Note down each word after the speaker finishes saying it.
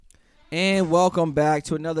And welcome back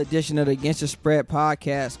to another edition of the Against the Spread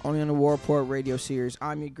podcast, only on the War Report radio series.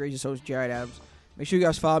 I'm your gracious host, Jared Adams. Make sure you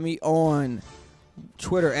guys follow me on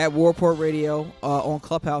Twitter at War Report Radio, on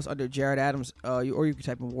Clubhouse under Jared Adams, or you can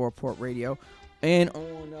type in War Report Radio, and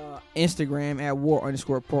on Instagram at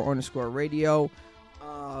War_Report_Radio.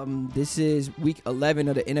 This is week 11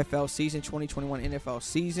 of the NFL season, 2021 NFL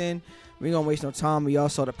season. We ain't gonna waste no time. We all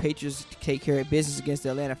saw the Patriots take care of business against the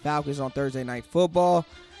Atlanta Falcons on Thursday Night Football.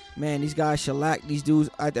 Man, these guys shellacked these dudes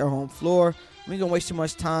at their home floor. We ain't gonna waste too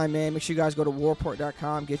much time, man. Make sure you guys go to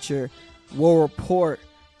warreport.com, get your War Report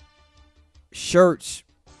shirts,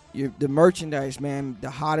 the merchandise, man. The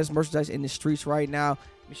hottest merchandise in the streets right now.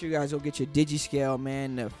 Make sure you guys go get your DigiScale,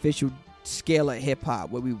 man, the official scale of hip hop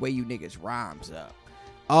where we weigh you niggas rhymes up.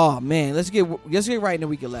 Oh man, let's get right into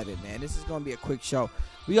week 11, man. This is gonna be a quick show.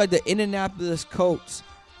 We got the Indianapolis Colts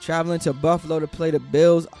traveling to Buffalo to play the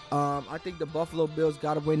Bills. I think the Buffalo Bills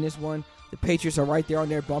got to win this one. The Patriots are right there on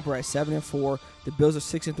their bumper at 7-4. The Bills are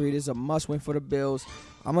 6-3. This is a must-win for the Bills.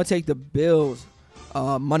 I'm gonna take the Bills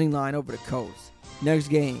money line over the Colts. Next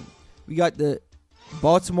game, we got the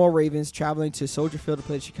Baltimore Ravens traveling to Soldier Field to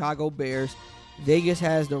play the Chicago Bears. Vegas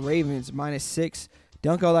has the Ravens -6.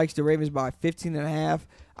 Dunko likes the Ravens by 15.5.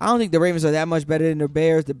 I don't think the Ravens are that much better than the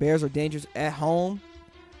Bears. The Bears are dangerous at home.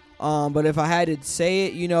 But if I had to say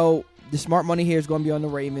it, the smart money here is going to be on the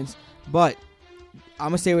Ravens. But I'm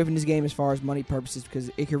going to stay away from this game as far as money purposes because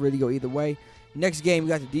it could really go either way. Next game, we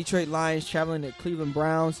got the Detroit Lions traveling to Cleveland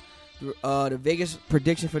Browns. The Vegas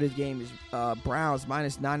prediction for this game is Browns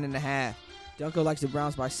 -9.5. Dunko likes the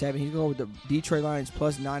Browns by 7. He's going with the Detroit Lions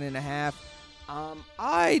plus 9.5.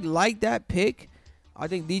 I like that pick. I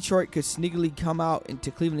think Detroit could sneakily come out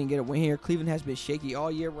into Cleveland and get a win here. Cleveland has been shaky all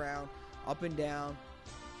year round, up and down.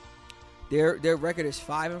 Their record is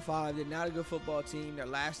 5-5. They're not a good football team. They're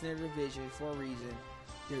last in their division for a reason.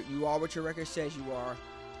 You are what your record says you are,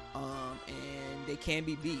 and they can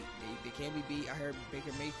be beat. They can be beat. I heard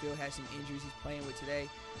Baker Mayfield has some injuries he's playing with today,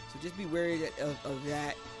 so just be wary of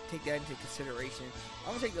that. Take that into consideration.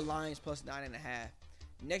 I'm gonna take the Lions plus 9.5.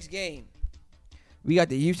 Next game, we got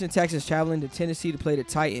the Houston Texans traveling to Tennessee to play the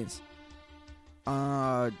Titans.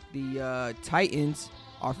 The Titans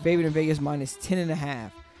are favored in Vegas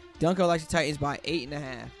 -10.5. Dunko likes the Titans by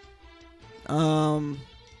 8.5.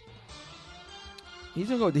 He's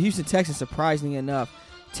going to go with the Houston Texans, surprisingly enough,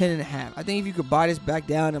 10.5. I think if you could buy this back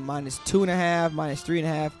down to -2.5,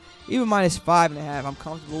 -3.5, even -5.5, I'm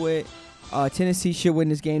comfortable with. Tennessee should win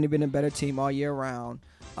this game. They've been a better team all year round.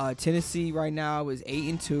 Tennessee right now is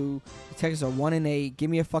 8-2. The Texans are 1-8.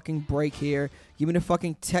 Give me a fucking break here. Give me the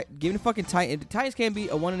fucking Titans. If the Titans can't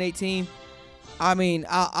beat a 1-8 team, I mean,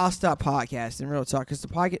 I'll stop podcasting, real talk, because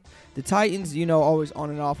the Titans, always on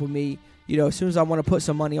and off with me. As soon as I want to put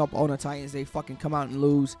some money up on the Titans, they fucking come out and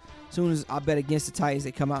lose. As soon as I bet against the Titans,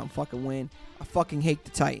 they come out and fucking win. I fucking hate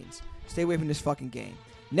the Titans. Stay away from this fucking game.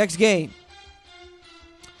 Next game,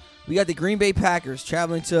 we got the Green Bay Packers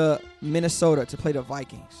traveling to Minnesota to play the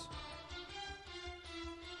Vikings.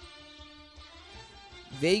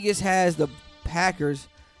 Vegas has the Packers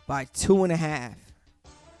by 2.5.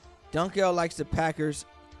 Dunkel likes the Packers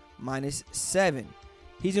 -7.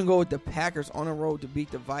 He's going to go with the Packers on the road to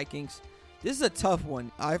beat the Vikings. This is a tough one.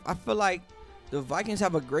 I feel like the Vikings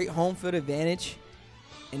have a great home field advantage,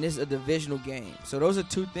 and this is a divisional game. So those are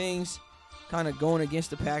two things kind of going against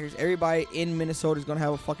the Packers. Everybody in Minnesota is going to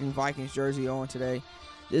have a fucking Vikings jersey on today.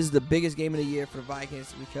 This is the biggest game of the year for the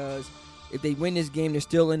Vikings because if they win this game, they're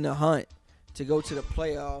still in the hunt to go to the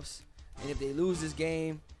playoffs. And if they lose this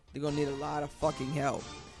game, they're going to need a lot of fucking help.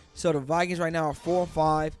 So the Vikings right now are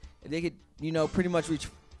 4-5. If they could, pretty much reach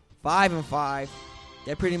 5-5,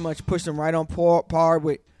 that pretty much puts them right on par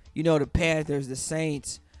with, the Panthers, the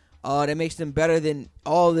Saints. That makes them better than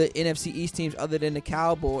all the NFC East teams other than the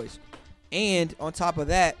Cowboys. And on top of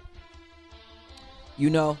that,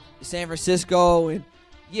 San Francisco. And,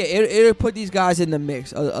 yeah, it'll put these guys in the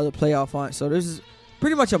mix of the playoff hunt. So this is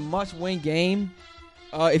pretty much a must-win game,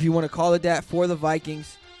 if you want to call it that, for the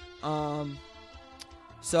Vikings.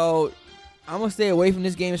 So I'm gonna stay away from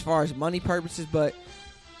this game as far as money purposes, but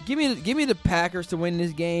give me the Packers to win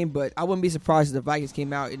this game. But I wouldn't be surprised if the Vikings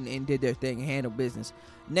came out and did their thing and handled business.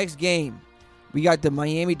 Next game, we got the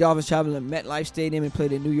Miami Dolphins traveling to MetLife Stadium and play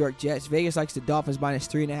the New York Jets. Vegas likes the Dolphins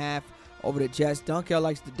 -3.5 over the Jets. Dunkel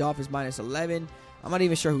likes the Dolphins -11. I'm not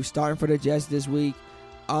even sure who's starting for the Jets this week.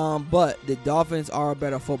 But the Dolphins are a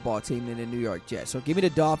better football team than the New York Jets. So give me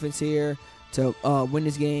the Dolphins here to win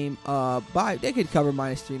this game. They could cover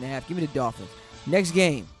 -3.5. Give me the Dolphins. Next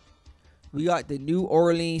game, we got the New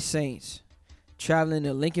Orleans Saints traveling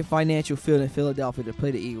to Lincoln Financial Field in Philadelphia to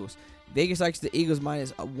play the Eagles. Vegas likes the Eagles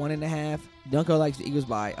minus a 1.5. Dunker likes the Eagles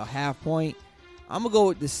by a 0.5 point. I'm going to go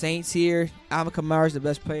with the Saints here. Alvin Kamara is the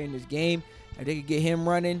best player in this game. If they could get him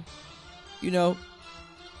running, you know,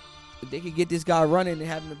 if they could get this guy running and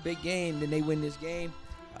having a big game, then they win this game.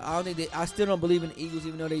 I still don't believe in the Eagles,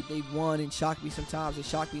 even though they won and shocked me sometimes. They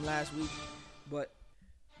shocked me last week. But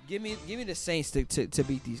give me the Saints to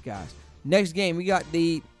beat these guys. Next game, we got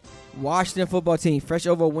the Washington football team, fresh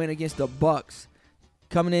over a win against the Bucs,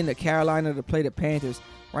 coming into Carolina to play the Panthers.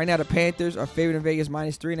 Right now, the Panthers are favored in Vegas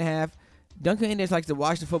minus 3.5. Duncan Index likes the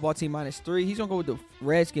Washington football team minus 3. He's going to go with the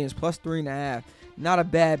Redskins plus 3.5. Not a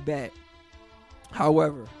bad bet.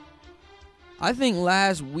 However, I think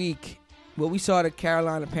last week, what we saw the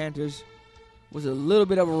Carolina Panthers was a little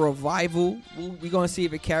bit of a revival. We're going to see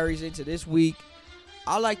if it carries into this week.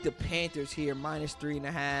 I like the Panthers here, minus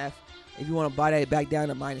 3.5. If you want to buy that back down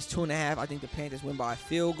to minus 2.5, I think the Panthers win by a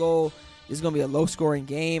field goal. This is going to be a low-scoring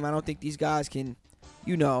game. I don't think these guys can,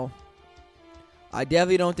 I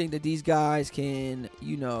definitely don't think that these guys can,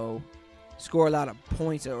 score a lot of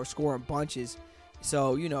points or score in bunches.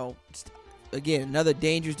 So, again, another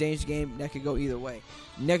dangerous game that could go either way.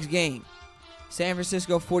 Next game, San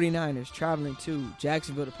Francisco 49ers traveling to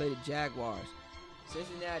Jacksonville to play the Jaguars.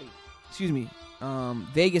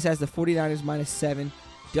 Vegas has the 49ers minus 7.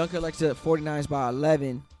 Dunker likes the 49ers by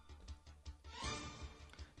 11.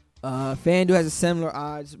 FanDuel has a similar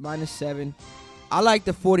odds, minus 7. I like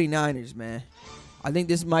the 49ers, man. I think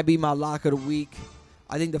this might be my lock of the week.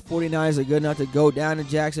 I think the 49ers are good enough to go down to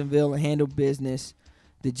Jacksonville and handle business.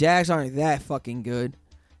 The Jags aren't that fucking good.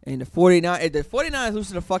 And if the 49ers lose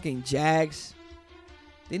to the fucking Jags,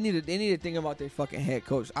 they need to think about their fucking head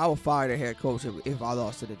coach. I will fire their head coach if I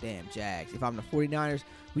lost to the damn Jags. If I'm the 49ers,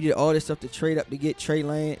 we did all this stuff to trade up to get Trey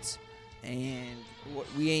Lance, and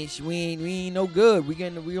we ain't no good. We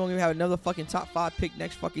don't even have another fucking top 5 pick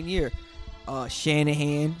next fucking year.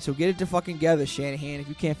 Shanahan. So get it to fucking together, Shanahan. If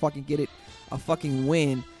you can't fucking get it a fucking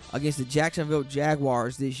win against the Jacksonville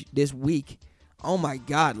Jaguars this week, oh my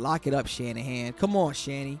God, lock it up, Shanahan. Come on,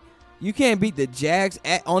 Shanny. You can't beat the Jags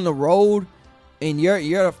on the road, and you're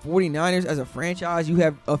the 49ers as a franchise. You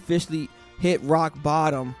have officially hit rock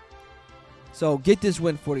bottom. So get this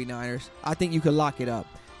win, 49ers. I think you can lock it up.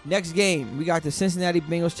 Next game, we got the Cincinnati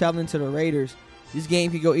Bengals traveling to the Raiders. This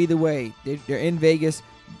game could go either way. They're in Vegas.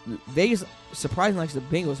 Vegas surprisingly likes the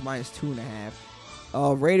Bengals minus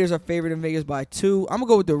 2.5. Raiders are favored in Vegas by 2. I'm going to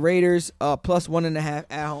go with the Raiders plus 1.5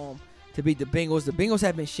 at home to beat the Bengals. The Bengals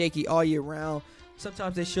have been shaky all year round.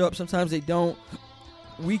 Sometimes they show up, sometimes they don't.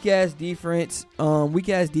 Weak ass defense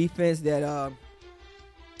that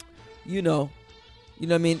you know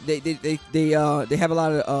what I mean. They have a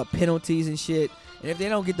lot of penalties and shit. And if they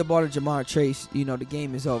don't get the ball to Jamar Chase, the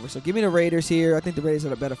game is over. So give me the Raiders here. I think the Raiders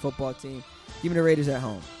are a better football team. Give me the Raiders at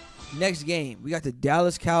home. Next game, we got the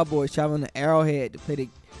Dallas Cowboys traveling to Arrowhead to play the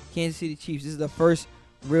Kansas City Chiefs. This is the first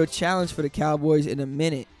real challenge for the Cowboys in a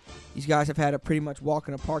minute. These guys have had a pretty much walk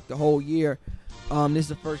in the park the whole year. This is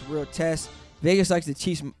the first real test. Vegas likes the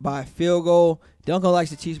Chiefs by a field goal. Duncan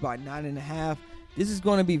likes the Chiefs by 9.5. This is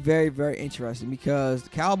going to be very, very interesting because the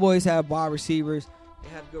Cowboys have wide receivers. They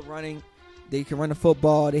have good running. They can run the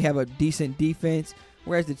football. They have a decent defense.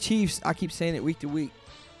 Whereas the Chiefs, I keep saying it week to week,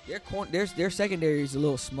 their secondary is a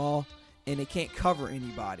little small, and they can't cover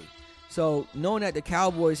anybody. So knowing that the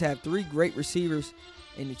Cowboys have 3 great receivers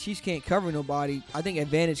and the Chiefs can't cover nobody, I think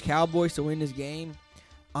advantage Cowboys to win this game.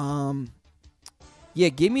 Yeah,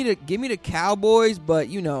 give me the Cowboys, but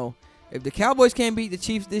if the Cowboys can't beat the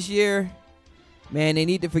Chiefs this year, man, they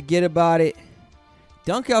need to forget about it.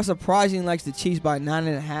 Dunkel surprisingly likes the Chiefs by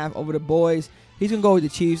 9.5 over the boys. He's gonna go with the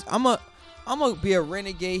Chiefs. I'm gonna be a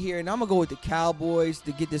renegade here, and I'm gonna go with the Cowboys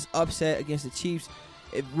to get this upset against the Chiefs.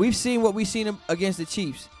 If we've seen what we've seen against the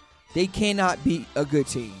Chiefs, they cannot beat a good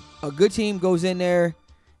team. A good team goes in there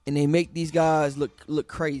and they make these guys look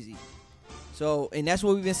crazy. So, and that's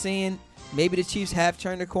what we've been seeing. Maybe the Chiefs have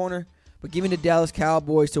turned the corner, but give me the Dallas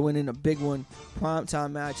Cowboys to win in a big one,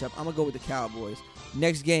 primetime matchup. I'm going to go with the Cowboys.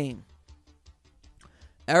 Next game,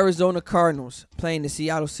 Arizona Cardinals playing the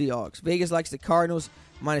Seattle Seahawks. Vegas likes the Cardinals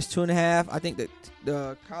minus 2.5. I think that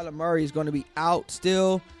the Kyler Murray is going to be out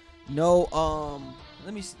still. No,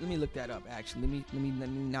 let me look that up, actually. Let me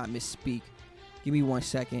not misspeak. Give me 1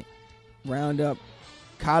 second. Round up.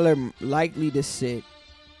 Kyler likely to sit.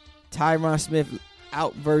 Tyron Smith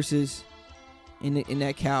out versus in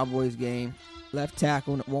that Cowboys game. Left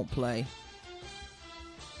tackle won't play.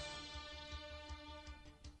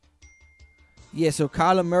 Yeah, so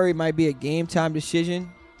Kyler Murray might be a game time decision,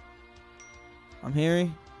 I'm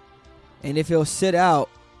hearing. And if he'll sit out,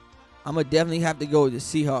 I'm going to definitely have to go with the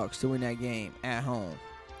Seahawks to win that game at home.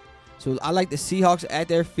 So I like the Seahawks at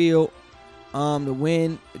their field. The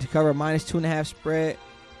win to cover -2.5 spread.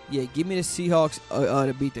 Yeah, give me the Seahawks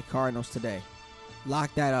to beat the Cardinals today. Lock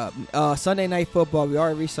that up. Sunday Night Football. We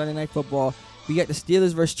already reached Sunday Night Football. We got the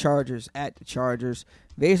Steelers versus Chargers at the Chargers.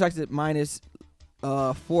 Vegas likes it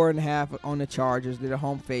 -4.5 on the Chargers. They're the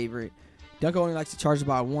home favorite. Duncan only likes the Chargers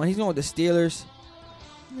by 1. He's going with the Steelers.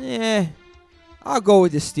 I'll go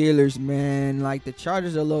with the Steelers, man. Like, the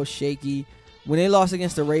Chargers are a little shaky. When they lost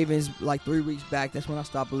against the Ravens like 3 weeks back, that's when I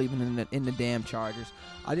stopped believing in the damn Chargers.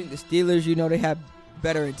 I think the Steelers, they have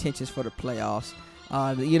better intentions for the playoffs. You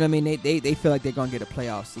know what I mean? They feel like they're going to get a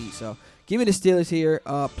playoff seed. So give me the Steelers here,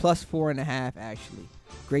 +4.5 actually.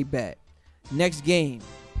 Great bet. Next game,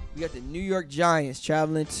 we got the New York Giants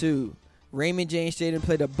traveling to Raymond James Stadium to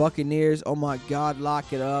play the Buccaneers. Oh, my God,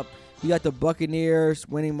 lock it up. We got the Buccaneers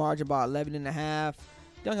winning margin by 11.5.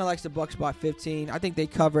 Duncan likes the Bucs by 15. I think they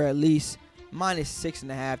cover at least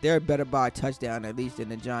 -6.5. They're better by a touchdown at least than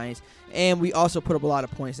the Giants. And we also put up a lot of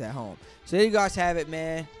points at home. So there you guys have it,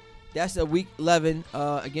 man. That's the Week 11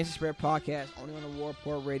 Against the Spread podcast, only on the War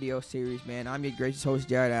Report radio series, man. I'm your gracious host,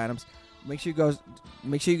 Jared Adams. Make sure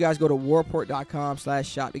you guys go to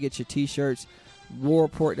warreport.com/shop to get your T-shirts.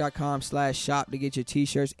 warreport.com/shop to get your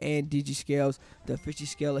T-shirts and DigiScales, the official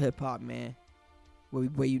scale of hip hop, man. Where we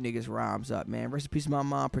weigh you niggas rhymes up, man. Rest in peace to my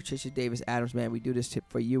mom, Patricia Davis Adams, man. We do this tip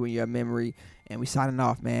for you and your memory, and we signing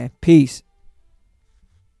off, man. Peace.